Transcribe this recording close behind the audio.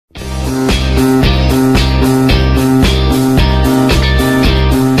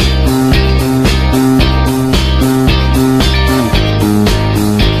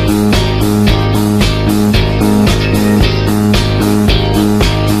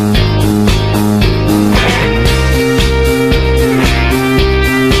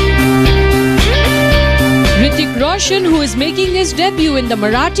in the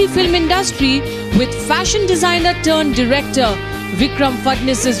Marathi film industry with fashion designer turned director Vikram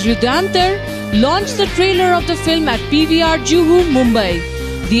Phadnis' Hrudayantar launched the trailer of the film at PVR Juhu, Mumbai.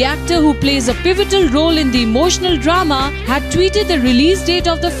 The actor who plays a pivotal role in the emotional drama had tweeted the release date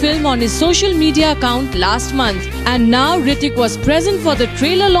of the film on his social media account last month. And now Hrithik was present for the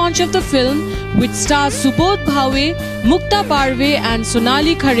trailer launch of the film, which stars Subodh Bhave, Mukta Parve and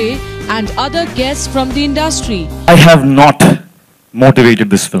Sonali Khare and other guests from the industry. I have not motivated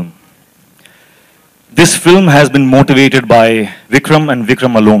this film. This film has been motivated by Vikram and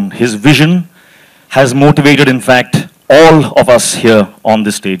Vikram alone. His vision has motivated, in fact, all of us here on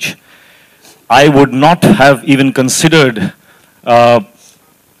this stage. I would not have even considered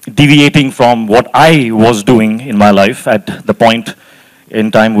deviating from what I was doing in my life at the point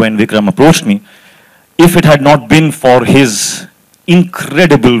in time when Vikram approached me, if it had not been for his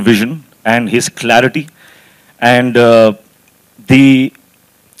incredible vision and his clarity and the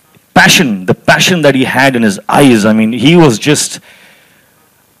passion that he had in his eyes. I mean, he was just,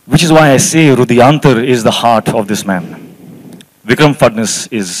 which is why I say Hrudayantar is the heart of this man. Vikram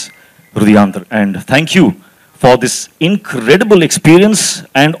Phadnis is Hrudayantar, and thank you for this incredible experience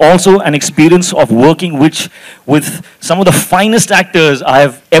and also an experience of working with some of the finest actors I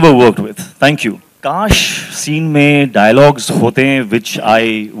have ever worked with. Thank you. Kash scene mein dialogues hote hain which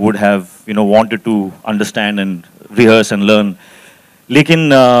I would have wanted to understand and rehearse and learn. Lekin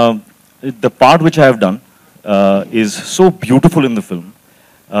the part which I have done is so beautiful in the film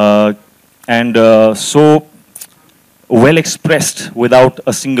and so well expressed without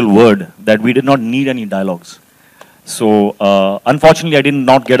a single word that we did not need any dialogues. So unfortunately I did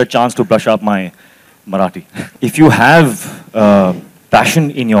not get a chance to brush up my Marathi. If you have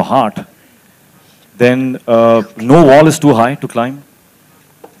passion in your heart, then no wall is too high to climb.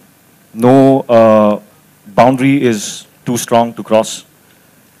 No boundary is too strong to cross.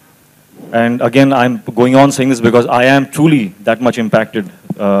 And again, I'm going on saying this because I am truly that much impacted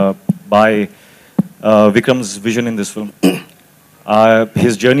by Vikram's vision in this film.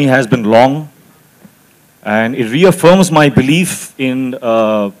 His journey has been long, and it reaffirms my belief in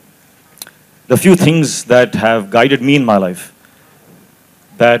the few things that have guided me in my life.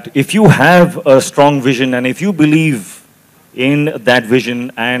 That if you have a strong vision and if you believe in that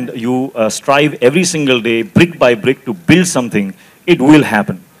vision and you strive every single day, brick by brick, to build something, it will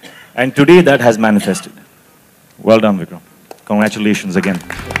happen. And today that has manifested. Well done, Vikram. Congratulations again.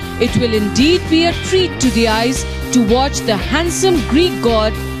 It will indeed be a treat to the eyes to watch the handsome Greek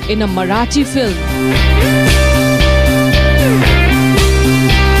god in a Marathi film.